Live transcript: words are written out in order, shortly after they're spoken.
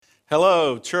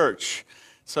Hello, church.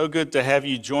 So good to have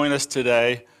you join us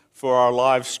today for our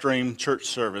live stream church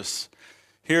service.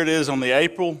 Here it is on the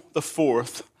April the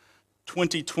 4th,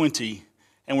 2020,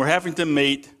 and we're having to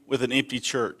meet with an empty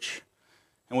church.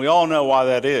 And we all know why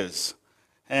that is.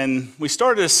 And we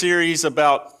started a series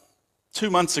about 2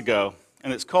 months ago,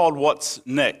 and it's called What's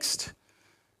Next?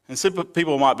 And some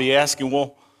people might be asking,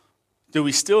 well, do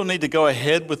we still need to go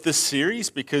ahead with this series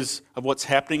because of what's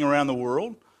happening around the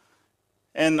world?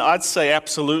 And I'd say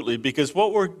absolutely, because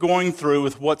what we're going through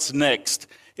with What's Next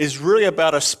is really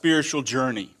about a spiritual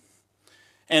journey.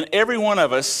 And every one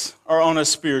of us are on a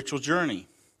spiritual journey.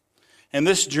 And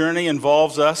this journey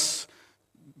involves us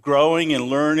growing and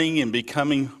learning and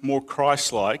becoming more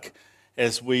Christ-like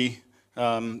as we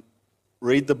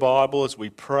read the Bible, as we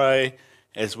pray,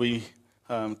 as we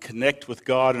connect with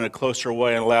God in a closer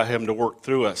way and allow Him to work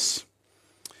through us.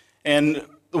 And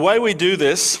the way we do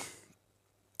this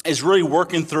is really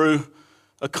working through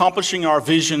accomplishing our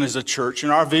vision as a church.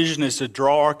 And our vision is to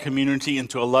draw our community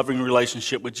into a loving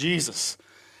relationship with Jesus.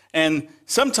 And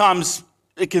sometimes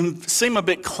it can seem a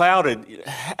bit clouded.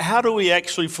 How do we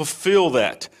actually fulfill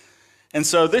that? And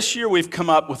so this year we've come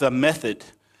up with a method.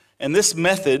 And this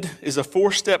method is a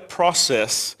 4-step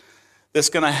process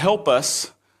that's going to help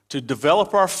us to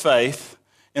develop our faith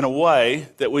in a way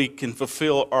that we can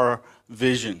fulfill our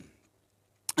vision.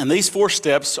 And these 4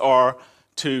 steps are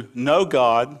to know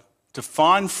God, to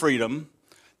find freedom,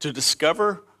 to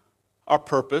discover our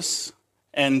purpose,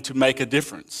 and to make a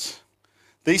difference.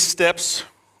 These steps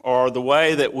are the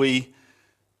way that we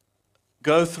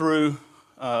go through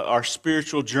our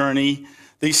spiritual journey.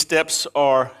 These steps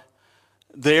are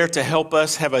there to help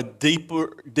us have a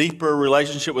deeper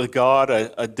relationship with God,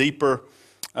 a deeper,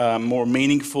 more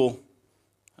meaningful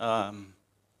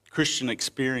Christian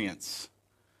experience.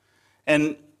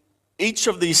 And each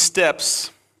of these steps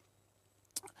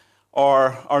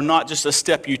are not just a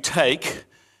step you take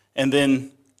and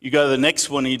then you go to the next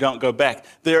one and you don't go back.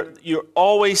 You're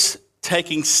always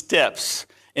taking steps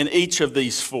in each of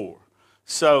these 4.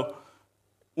 So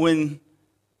when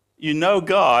you know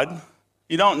God,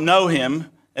 you don't know Him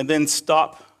and then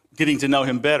stop getting to know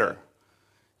Him better.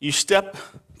 You step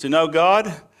to know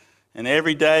God, and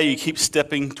every day you keep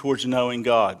stepping towards knowing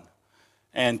God.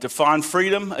 And to find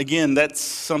freedom, again, that's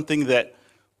something that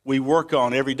we work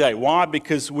on every day. Why?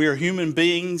 Because we're human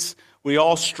beings. We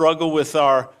all struggle with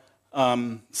our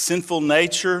sinful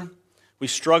nature. We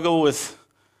struggle with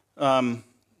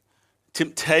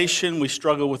temptation. We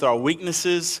struggle with our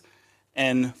weaknesses.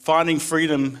 And finding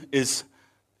freedom is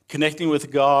connecting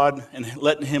with God and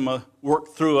letting Him work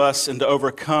through us and to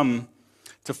overcome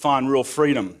to find real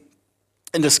freedom.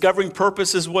 And discovering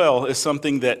purpose as well is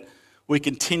something that we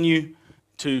continue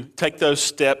to take those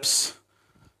steps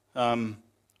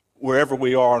wherever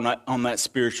we are on that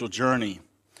spiritual journey.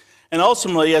 And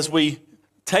ultimately, as we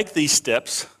take these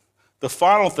steps, the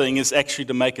final thing is actually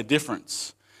to make a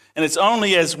difference. And it's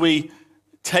only as we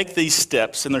take these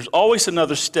steps, and there's always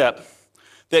another step,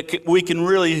 that we can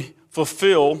really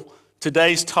fulfill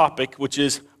today's topic, which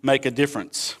is make a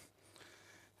difference.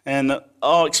 And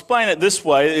I'll explain it this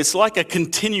way. It's like a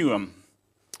continuum.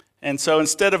 And so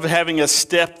instead of having a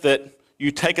step that you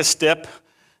take a step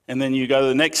and then you go to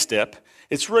the next step,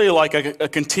 it's really like a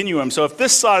continuum. So if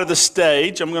this side of the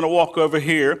stage, I'm going to walk over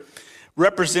here,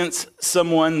 represents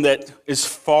someone that is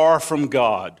far from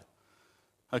God.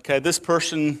 Okay, this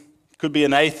person could be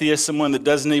an atheist, someone that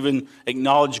doesn't even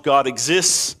acknowledge God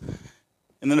exists.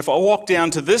 And then if I walk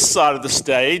down to this side of the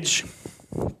stage,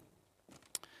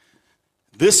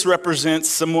 this represents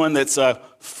someone that's a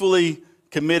fully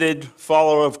committed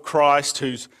follower of Christ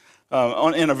who's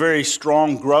in a very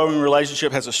strong, growing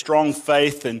relationship, has a strong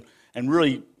faith, and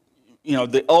really,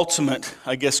 the ultimate,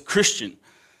 I guess, Christian.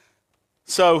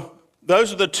 So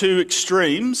those are the 2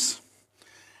 extremes.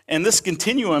 And this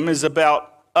continuum is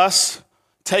about us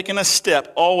taking a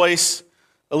step always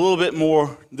a little bit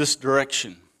more this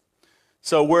direction.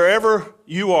 So wherever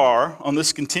you are on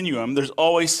this continuum, there's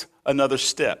always another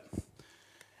step.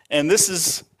 And this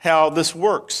is how this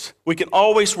works. We can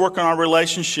always work on our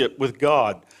relationship with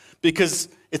God because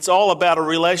it's all about a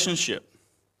relationship.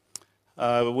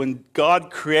 When God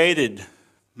created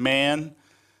man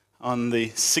on the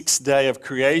 6th day of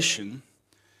creation,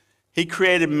 He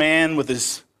created man with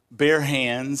His bare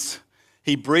hands.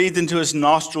 He breathed into his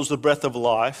nostrils the breath of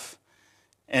life,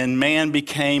 and man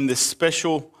became this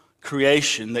special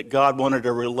creation that God wanted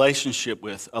a relationship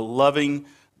with, a loving,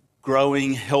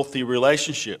 growing, healthy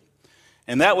relationship.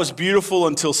 And that was beautiful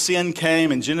until sin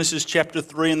came. In Genesis chapter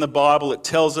 3 in the Bible, it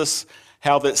tells us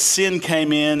how that sin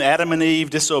came in, Adam and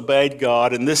Eve disobeyed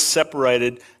God, and this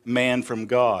separated man from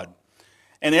God.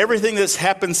 And everything that's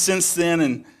happened since then,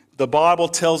 and the Bible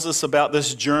tells us about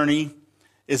this journey,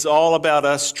 is all about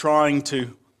us trying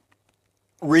to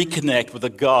reconnect with a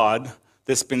God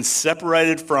that's been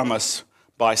separated from us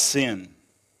by sin.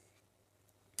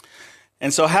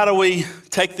 And so how do we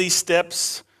take these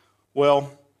steps?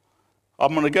 Well,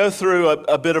 I'm going to go through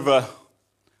a bit of a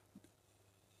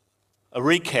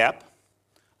recap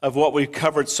of what we've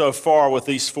covered so far with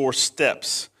these 4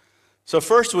 steps. So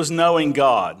first was knowing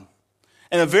God.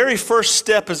 And the very first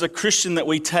step as a Christian that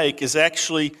we take is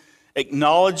actually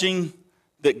acknowledging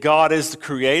that God is the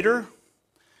Creator,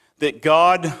 that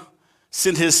God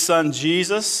sent His Son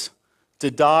Jesus to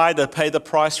die to pay the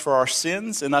price for our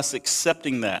sins, and us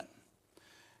accepting that.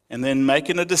 And then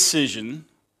making a decision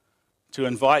to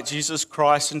invite Jesus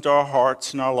Christ into our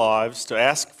hearts and our lives, to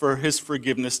ask for His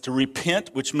forgiveness, to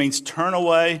repent, which means turn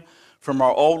away from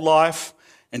our old life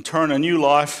and turn a new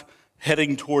life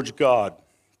heading towards God.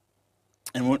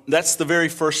 And that's the very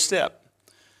first step.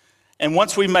 And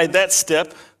once we made that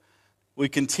step, we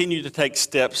continue to take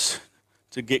steps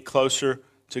to get closer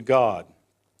to God.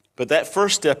 But that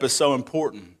first step is so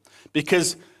important,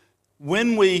 because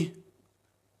when we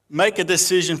make a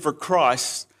decision for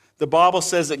Christ, the Bible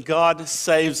says that God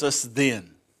saves us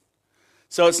then.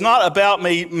 So it's not about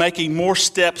me making more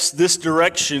steps this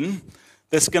direction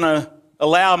that's going to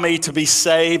allow me to be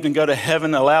saved and go to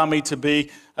heaven, allow me to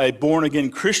be a born-again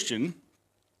Christian.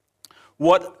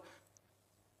 What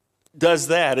does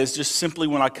that is just simply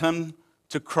when I come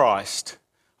to Christ,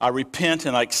 I repent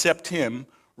and I accept Him,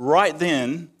 right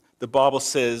then the Bible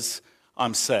says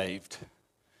I'm saved.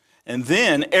 And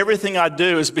then everything I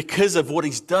do is because of what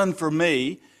He's done for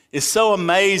me is so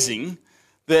amazing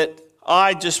that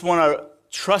I just want to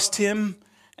trust Him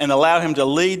and allow Him to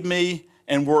lead me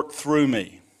and work through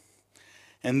me.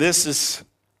 And this is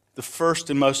the first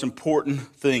and most important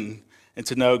thing, and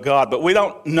to know God. But we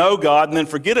don't know God and then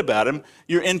forget about Him.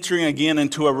 You're entering again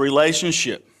into a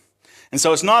relationship. And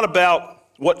so it's not about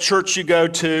what church you go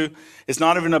to. It's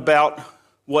not even about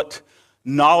what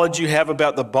knowledge you have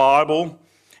about the Bible.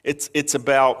 It's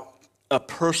about a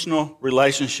personal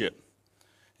relationship.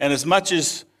 And as much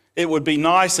as it would be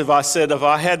nice if I said, if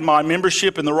I had my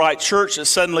membership in the right church, that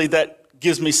suddenly that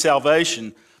gives me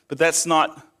salvation. But that's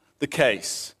not the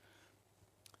case.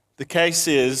 The case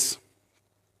is,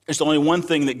 there's only one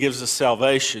thing that gives us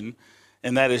salvation,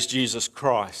 and that is Jesus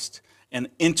Christ, and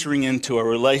entering into a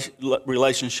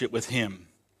relationship with Him.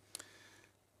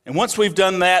 And once we've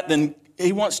done that, then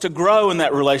He wants to grow in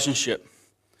that relationship.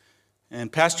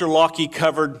 And Pastor Lockie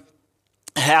covered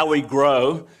how we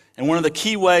grow. And one of the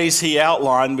key ways he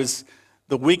outlined was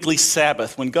the weekly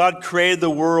Sabbath. When God created the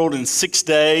world in 6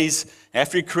 days,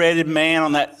 after He created man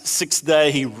on that 6th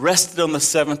day, He rested on the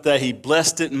 7th day. He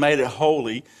blessed it and made it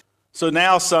holy. So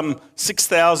now, some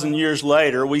 6,000 years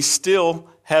later, we still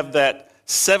have that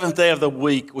 7th day of the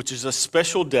week, which is a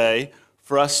special day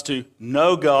for us to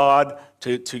know God,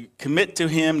 to commit to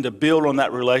Him, to build on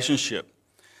that relationship.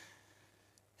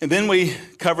 And then we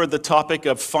covered the topic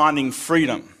of finding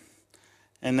freedom.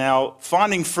 And now,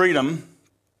 finding freedom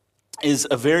is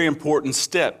a very important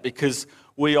step, because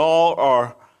we all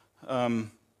are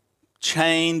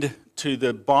chained to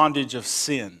the bondage of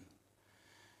sin.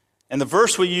 And the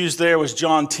verse we used there was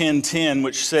John 10:10,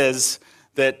 which says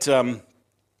that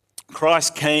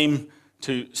Christ came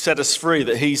to set us free,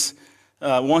 that He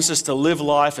wants us to live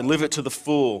life and live it to the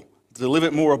full, to live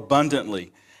it more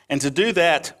abundantly. And to do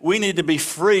that, we need to be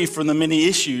free from the many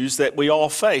issues that we all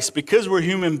face. Because we're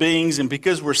human beings and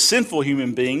because we're sinful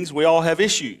human beings, we all have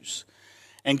issues.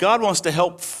 And God wants to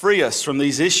help free us from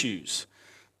these issues.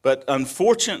 But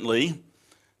unfortunately,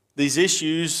 these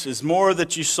issues, is more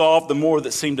that you solve, the more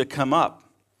that seem to come up.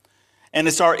 And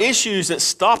it's our issues that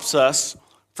stops us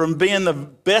from being the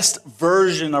best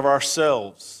version of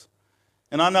ourselves.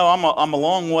 And I know I'm a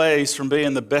long ways from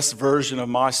being the best version of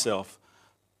myself.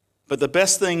 But the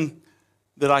best thing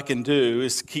that I can do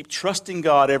is keep trusting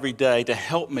God every day to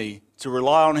help me, to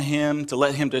rely on Him, to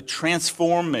let Him to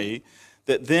transform me,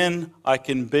 that then I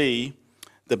can be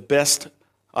the best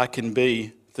I can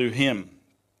be through Him,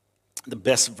 the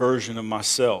best version of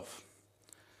myself.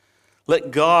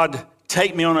 Let God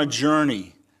take me on a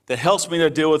journey that helps me to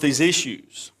deal with these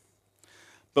issues.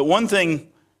 But one thing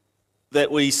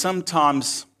that we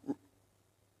sometimes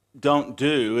don't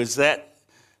do is that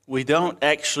we don't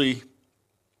actually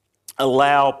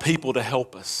allow people to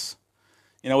help us.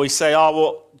 You know, we say, oh,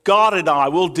 well, God and I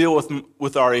will deal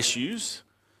with our issues.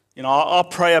 You know, I'll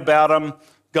pray about them.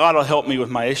 God will help me with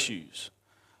my issues.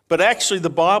 But actually, the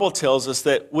Bible tells us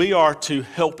that we are to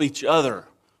help each other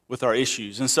with our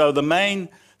issues. And so the main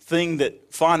thing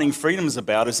that Finding Freedom is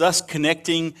about, is us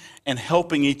connecting and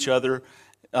helping each other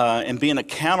and being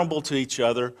accountable to each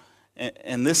other.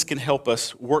 And this can help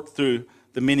us work through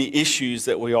the many issues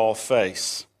that we all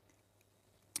face.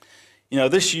 You know,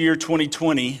 this year,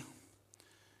 2020,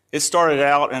 it started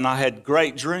out and I had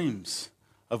great dreams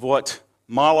of what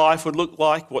my life would look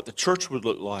like, what the church would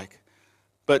look like.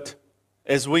 But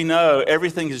as we know,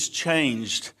 everything has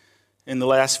changed in the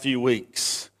last few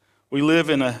weeks. We live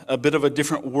in a bit of a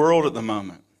different world at the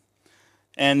moment.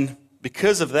 And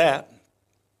because of that,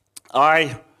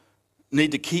 I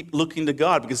need to keep looking to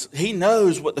God because He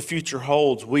knows what the future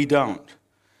holds. We don't.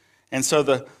 And so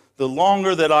the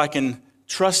longer that I can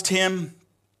trust Him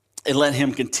and let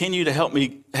Him continue to help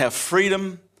me have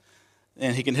freedom,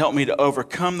 and He can help me to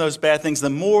overcome those bad things, the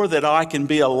more that I can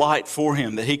be a light for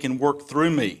Him, that He can work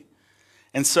through me.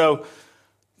 And so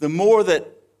the more that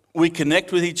we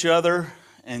connect with each other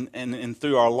and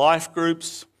through our life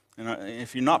groups, and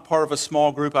if you're not part of a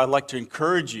small group, I'd like to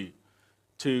encourage you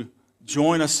to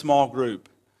join a small group.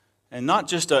 And not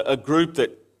just a group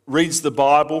that reads the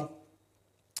Bible,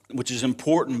 which is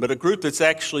important, but a group that's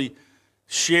actually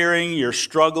sharing your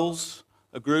struggles,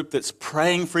 a group that's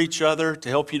praying for each other to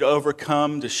help you to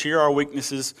overcome, to share our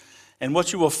weaknesses. And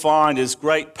what you will find is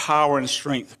great power and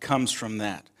strength comes from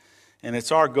that. And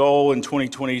it's our goal in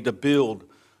 2020 to build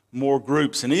more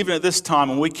groups. And even at this time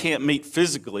when we can't meet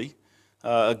physically,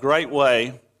 a great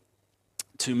way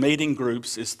to meet in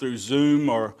groups is through Zoom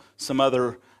or some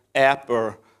other app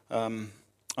or on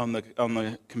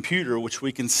the computer, which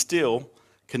we can still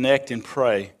connect and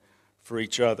pray for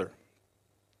each other.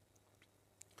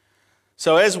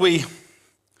 So as we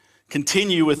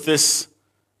continue with this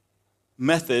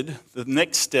method, the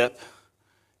next step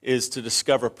is to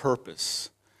discover purpose.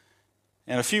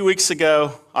 And a few weeks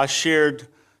ago, I shared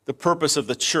the purpose of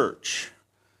the church.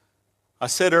 I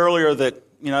said earlier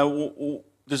that,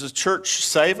 does the church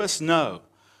save us? No.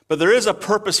 But there is a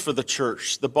purpose for the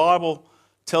church. The Bible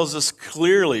tells us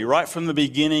clearly right from the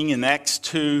beginning in Acts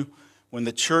 2, when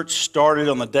the church started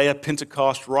on the day of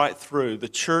Pentecost right through, the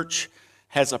church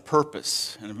has a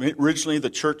purpose. And originally the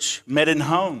church met in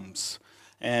homes,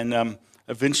 and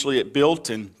eventually it built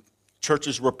and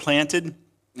churches were planted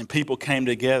and people came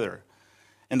together.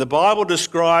 And the Bible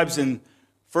describes in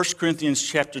 1 Corinthians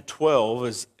chapter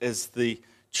 12 as the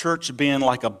church being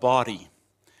like a body,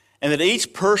 and that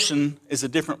each person is a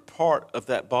different part of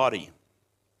that body.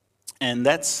 And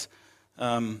that's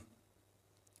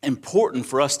important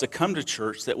for us to come to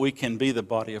church, that we can be the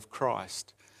body of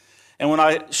Christ. And when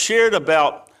I shared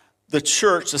about the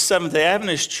church, the Seventh-day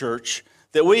Adventist Church,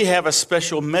 that we have a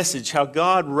special message, how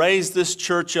God raised this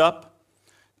church up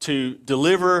to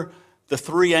deliver the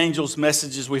three angels'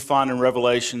 messages we find in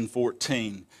Revelation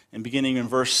 14. And beginning in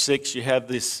verse 6, you have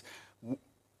this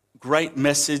great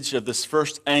message of this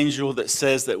first angel that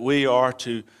says that we are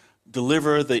to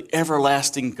deliver the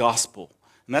everlasting gospel.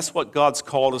 And that's what God's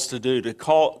called us to do.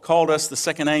 Called us, the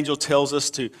second angel tells us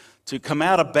to come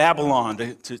out of Babylon,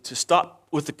 to stop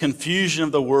with the confusion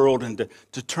of the world and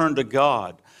to turn to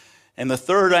God. And the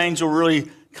third angel really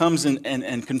comes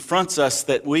and confronts us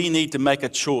that we need to make a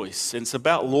choice. And it's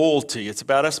about loyalty. It's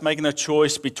about us making a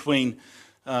choice between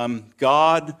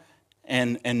God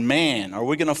and man. Are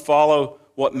we going to follow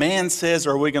what man says,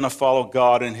 or are we going to follow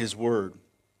God and His Word?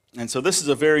 And so this is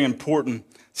a very important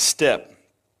step.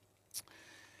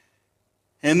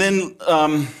 And then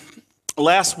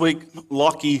last week,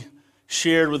 Lockie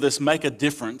shared with us, Make a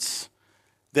Difference,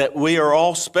 that we are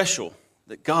all special,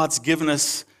 that God's given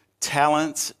us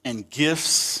talents and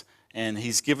gifts, and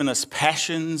He's given us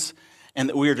passions, and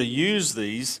that we are to use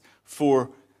these for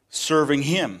serving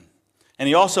Him. And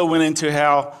he also went into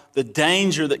how the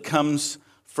danger that comes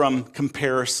from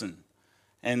comparison.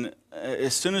 And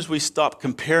as soon as we stop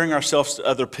comparing ourselves to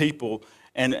other people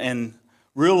and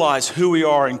realize who we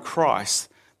are in Christ,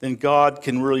 then God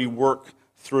can really work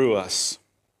through us.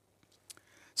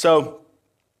 So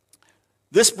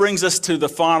this brings us to the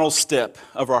final step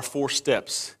of our 4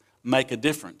 steps, make a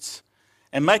difference.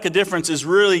 And make a difference is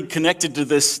really connected to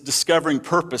this discovering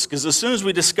purpose, because as soon as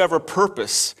we discover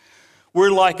purpose,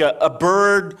 we're like a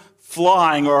bird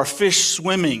flying or a fish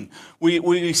swimming.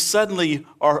 We suddenly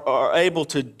are able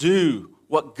to do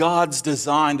what God's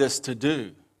designed us to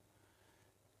do.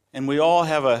 And we all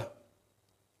have a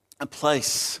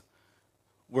place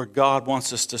where God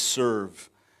wants us to serve.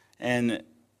 And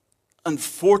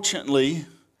unfortunately,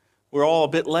 we're all a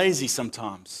bit lazy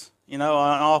sometimes.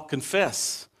 I'll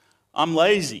confess, I'm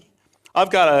lazy. I've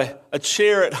got a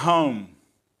chair at home,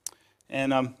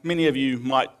 and many of you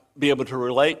might be able to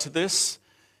relate to this.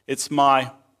 It's my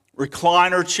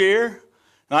recliner chair,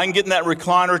 And I can get in that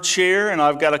recliner chair, and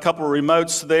I've got a couple of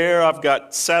remotes there. I've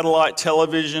got satellite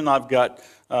television. I've got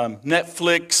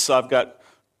Netflix. I've got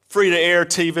free-to-air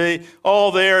TV,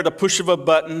 all there at the push of a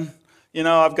button. You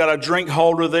know, I've got a drink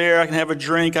holder there. I can have a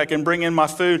drink. I can bring in my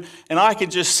food. And I can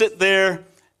just sit there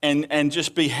and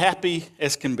just be happy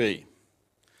as can be.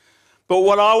 But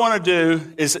what I want to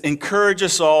do is encourage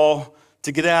us all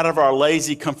to get out of our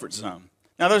lazy comfort zone.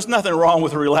 Now, there's nothing wrong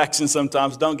with relaxing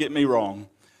sometimes. Don't get me wrong.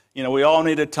 You know, we all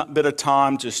need a bit of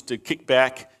time just to kick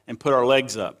back and put our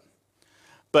legs up.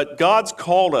 But God's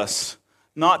called us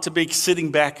not to be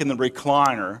sitting back in the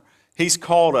recliner. He's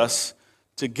called us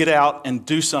to get out and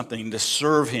do something, to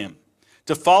serve Him,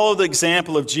 to follow the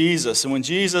example of Jesus. And when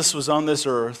Jesus was on this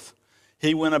earth,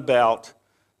 He went about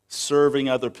serving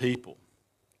other people.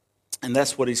 And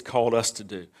that's what He's called us to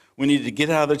do. We need to get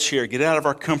out of the chair, get out of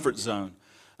our comfort zone.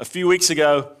 A few weeks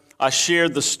ago, I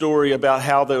shared the story about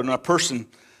how when a person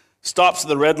stops at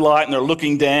the red light and they're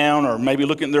looking down or maybe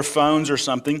looking at their phones or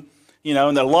something, you know,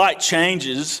 and the light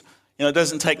changes, you know, it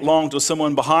doesn't take long till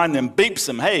someone behind them beeps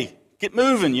them, hey, get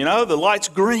moving, you know, the light's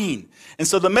green. And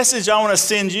so the message I want to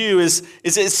send you is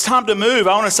it's time to move.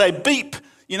 I want to say beep,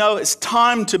 you know, it's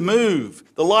time to move.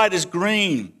 The light is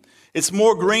green. It's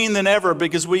more green than ever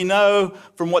because we know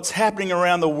from what's happening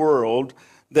around the world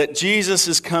that Jesus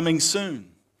is coming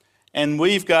soon. And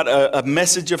we've got a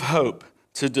message of hope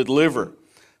to deliver.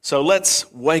 So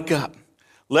let's wake up.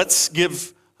 Let's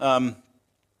give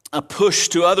a push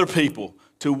to other people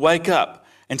to wake up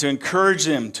and to encourage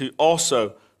them to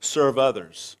also serve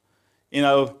others. You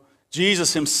know,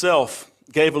 Jesus Himself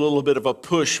gave a little bit of a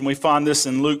push, and we find this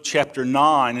in Luke chapter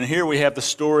 9. And here we have the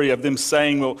story of them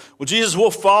saying, well, Jesus,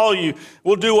 we'll follow you.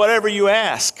 We'll do whatever you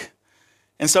ask.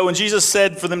 And so when Jesus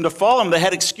said for them to follow Him, they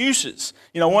had excuses.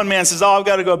 You know, one man says, I've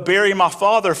got to go bury my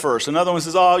father first. Another one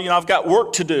says, I've got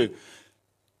work to do.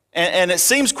 And it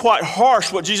seems quite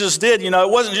harsh what Jesus did. You know, it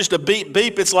wasn't just a beep,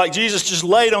 beep. It's like Jesus just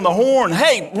laid on the horn.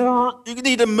 Hey, you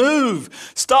need to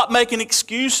move. Stop making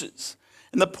excuses.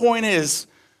 And the point is,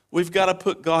 we've got to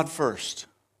put God first.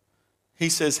 He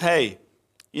says, hey,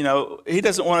 you know, He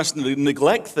doesn't want us to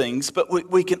neglect things, but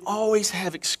we can always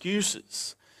have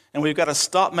excuses. And we've got to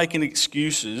stop making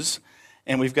excuses,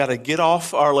 and we've got to get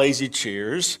off our lazy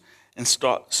chairs and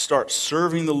start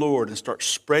serving the Lord and start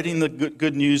spreading the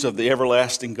good news of the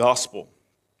everlasting gospel.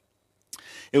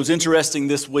 It was interesting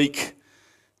this week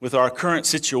with our current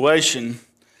situation.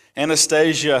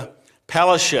 Anastasia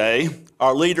Palaszczuk,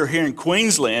 our leader here in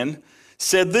Queensland,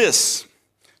 said this.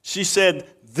 She said,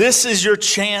 this is your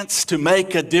chance to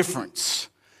make a difference.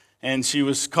 And she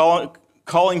was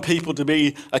calling people to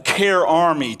be a care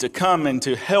army, to come and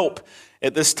to help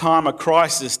at this time of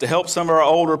crisis, to help some of our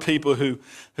older people who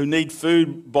need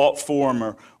food bought for them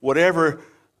or whatever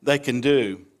they can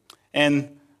do.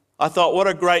 And I thought, what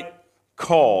a great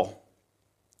call,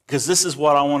 because this is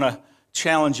what I want to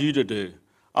challenge you to do.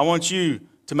 I want you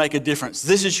to make a difference.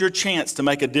 This is your chance to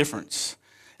make a difference.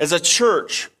 As a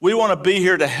church, we want to be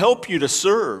here to help you to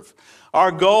serve.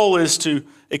 Our goal is to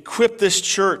equip this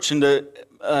church and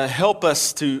to help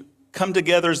us to come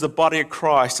together as the body of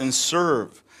Christ and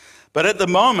serve. But at the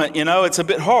moment, you know, it's a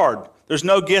bit hard. There's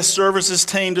no guest services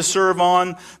team to serve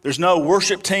on. There's no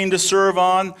worship team to serve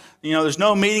on. You know, there's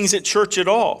no meetings at church at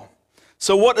all.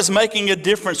 So what does making a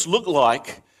difference look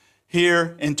like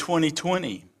here in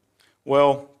 2020?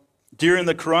 Well, during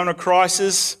the corona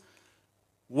crisis,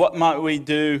 what might we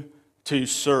do to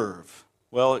serve?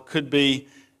 Well, it could be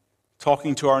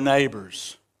talking to our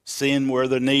neighbors, seeing where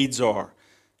their needs are.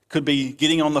 It could be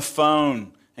getting on the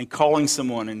phone and calling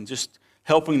someone and just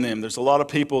helping them. There's a lot of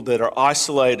people that are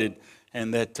isolated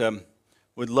and that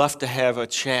would love to have a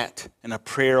chat and a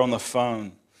prayer on the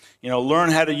phone. You know, learn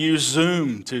how to use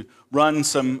Zoom to run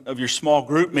some of your small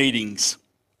group meetings.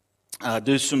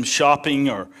 Do some shopping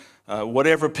or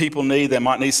whatever people need. They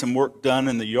might need some work done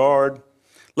in the yard.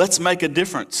 Let's make a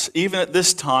difference. Even at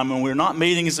this time when we're not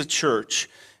meeting as a church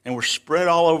and we're spread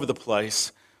all over the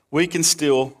place, we can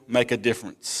still make a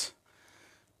difference.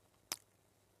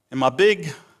 And my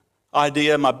big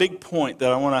idea, my big point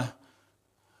that I want to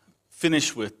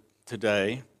finish with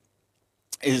today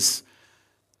is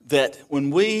that when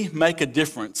we make a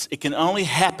difference, it can only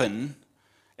happen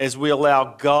as we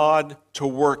allow God to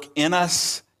work in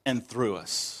us and through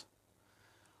us.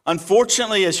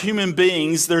 Unfortunately, as human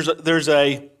beings, there's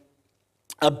a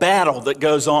battle that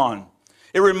goes on.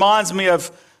 It reminds me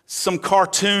of some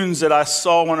cartoons that I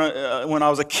saw when I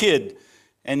was a kid,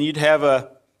 and you'd have a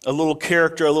little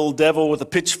character, a little devil with a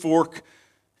pitchfork,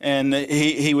 and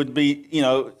he would be, you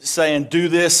know, saying, do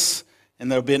this,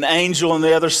 and there would be an angel on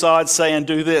the other side saying,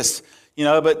 do this.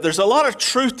 But there's a lot of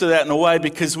truth to that in a way,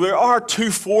 because there are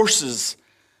two forces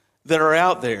that are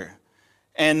out there.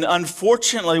 And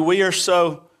unfortunately, we are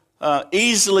so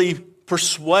easily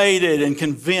persuaded and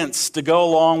convinced to go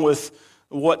along with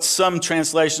what some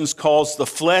translations calls the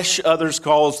flesh, others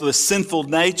calls the sinful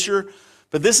nature.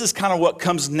 But this is kind of what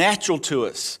comes natural to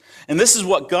us. And this is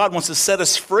what God wants to set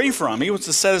us free from. He wants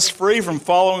to set us free from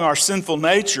following our sinful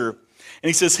nature. And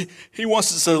he says he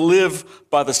wants us to live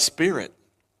by the Spirit.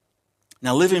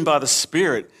 Now, living by the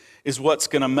Spirit is what's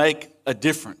going to make a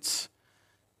difference.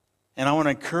 And I want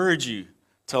to encourage you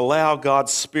to allow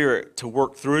God's Spirit to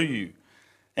work through you,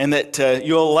 and that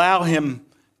you'll allow Him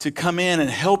to come in and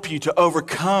help you to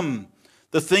overcome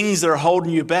the things that are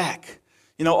holding you back.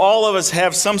 All of us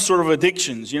have some sort of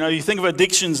addictions. You think of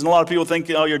addictions, and a lot of people think,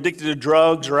 you're addicted to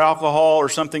drugs or alcohol or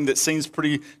something that seems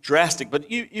pretty drastic. But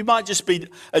you might just be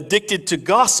addicted to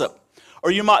gossip, or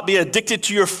you might be addicted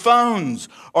to your phones,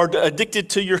 or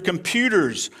addicted to your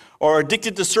computers, or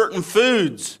addicted to certain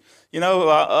foods.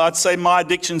 I'd say my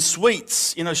addiction's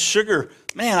sweets. Sugar.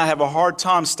 Man, I have a hard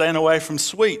time staying away from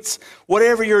sweets.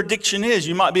 Whatever your addiction is,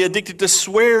 you might be addicted to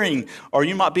swearing, or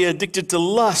you might be addicted to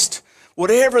lust.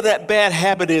 Whatever that bad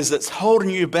habit is that's holding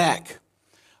you back,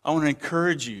 I want to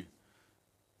encourage you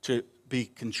to be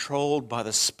controlled by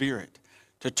the Spirit,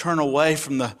 to turn away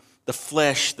from the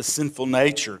flesh, the sinful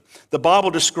nature. The Bible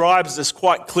describes this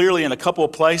quite clearly in a couple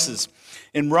of places.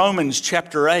 In Romans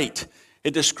chapter 8,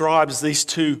 it describes these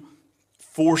two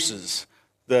forces,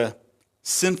 the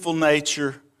sinful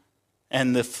nature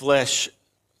and the flesh,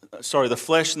 the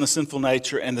flesh and the sinful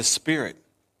nature and the Spirit.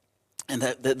 And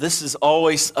that this is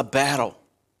always a battle.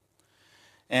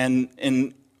 And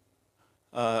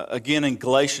again in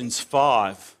Galatians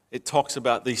 5, it talks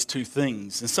about these two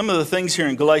things. And some of the things here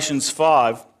in Galatians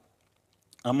 5,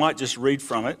 I might just read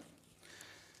from it.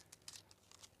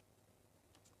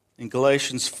 In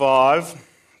Galatians 5,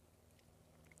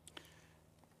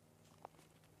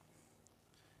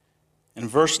 in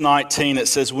verse 19, it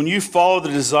says, when you follow the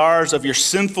desires of your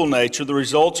sinful nature, the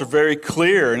results are very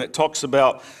clear. And it talks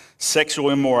about sexual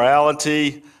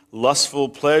immorality, lustful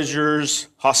pleasures,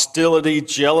 hostility,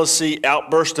 jealousy,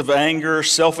 outburst of anger,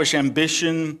 selfish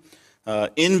ambition,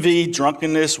 envy,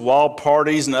 drunkenness, wild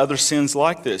parties, and other sins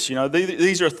like this.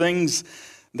 These are things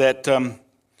that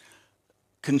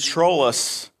control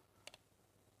us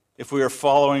if we are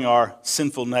following our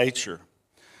sinful nature.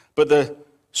 But the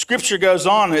Scripture goes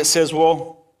on and it says,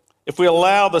 well, if we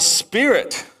allow the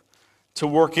Spirit to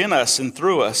work in us and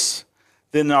through us,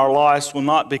 then our lives will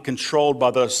not be controlled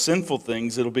by those sinful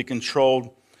things. It'll be controlled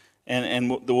and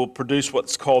will produce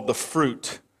what's called the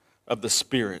fruit of the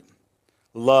Spirit.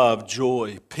 Love,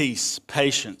 joy, peace,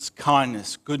 patience,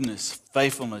 kindness, goodness,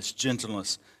 faithfulness,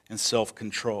 gentleness, and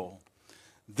self-control.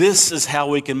 This is how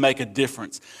we can make a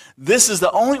difference. This is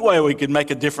the only way we can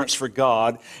make a difference for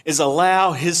God, is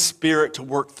allow His Spirit to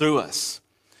work through us.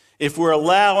 If we're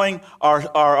allowing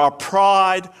our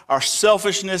pride, our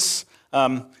selfishness,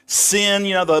 sin,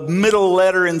 the middle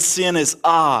letter in sin is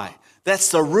I.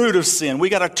 That's the root of sin. We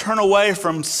got to turn away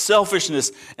from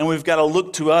selfishness, and we've got to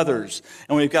look to others,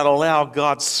 and we've got to allow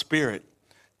God's Spirit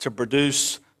to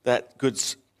produce that good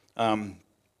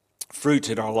fruit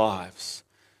in our lives.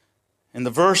 And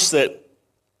the verse that,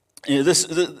 you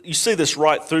see this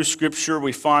right through Scripture.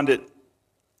 We find it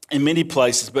in many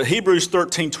places, but Hebrews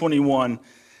 13:21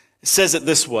 says it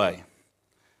this way.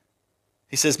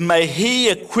 He says, may He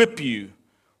equip you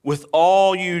with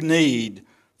all you need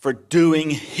for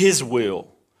doing His will.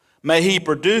 May He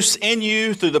produce in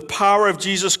you, through the power of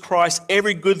Jesus Christ,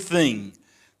 every good thing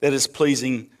that is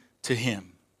pleasing to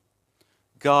Him.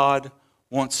 God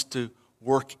wants to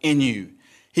work in you.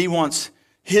 He wants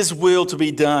His will to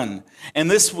be done. And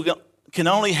this can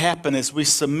only happen as we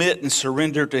submit and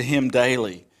surrender to Him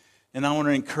daily. And I want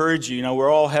to encourage you, we're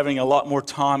all having a lot more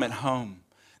time at home.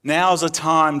 Now is a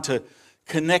time to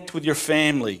connect with your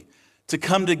family, to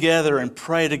come together and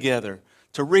pray together,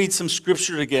 to read some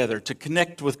Scripture together, to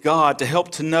connect with God, to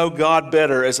help to know God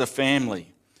better as a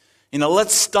family.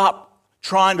 Let's stop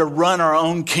trying to run our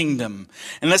own kingdom,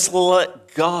 and let's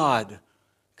let God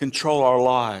control our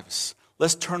lives.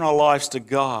 Let's turn our lives to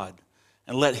God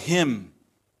and let Him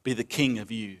be the king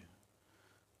of you.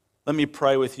 Let me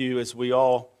pray with you as we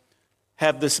all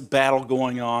have this battle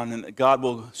going on, and that God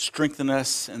will strengthen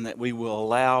us, and that we will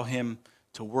allow Him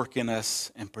to work in us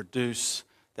and produce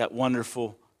that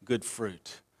wonderful good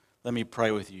fruit. Let me pray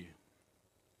with you.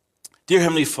 Dear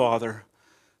Heavenly Father,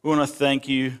 we want to thank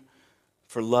You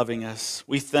for loving us.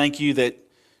 We thank You that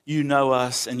You know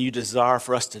us and You desire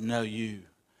for us to know You.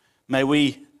 May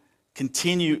we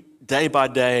continue day by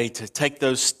day to take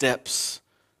those steps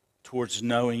towards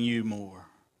knowing you more.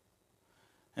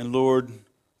 And Lord,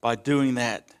 by doing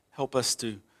that, help us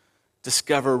to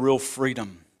discover real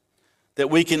freedom, that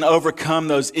we can overcome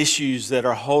those issues that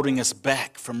are holding us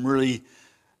back from really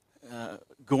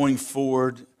going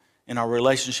forward in our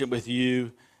relationship with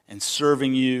you and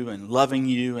serving you and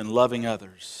loving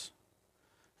others.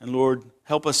 And Lord,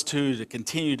 help us too to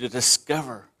continue to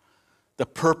discover the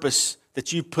purpose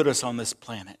that you put us on this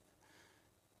planet.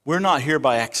 We're not here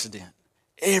by accident.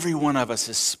 Every one of us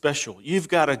is special. You've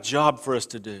got a job for us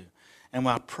to do. And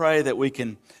I pray that we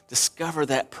can discover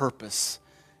that purpose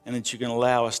and that you can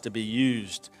allow us to be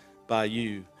used by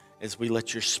you as we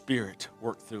let your Spirit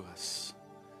work through us.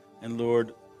 And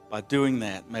Lord, by doing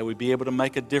that, may we be able to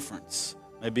make a difference,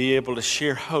 may be able to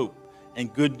share hope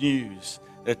and good news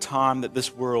at a time that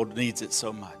this world needs it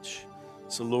so much.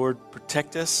 So Lord,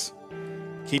 protect us,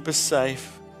 keep us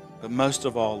safe, but most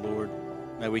of all, Lord,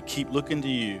 may we keep looking to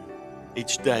you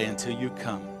each day until you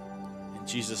come. In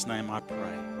Jesus' name I pray,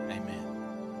 amen.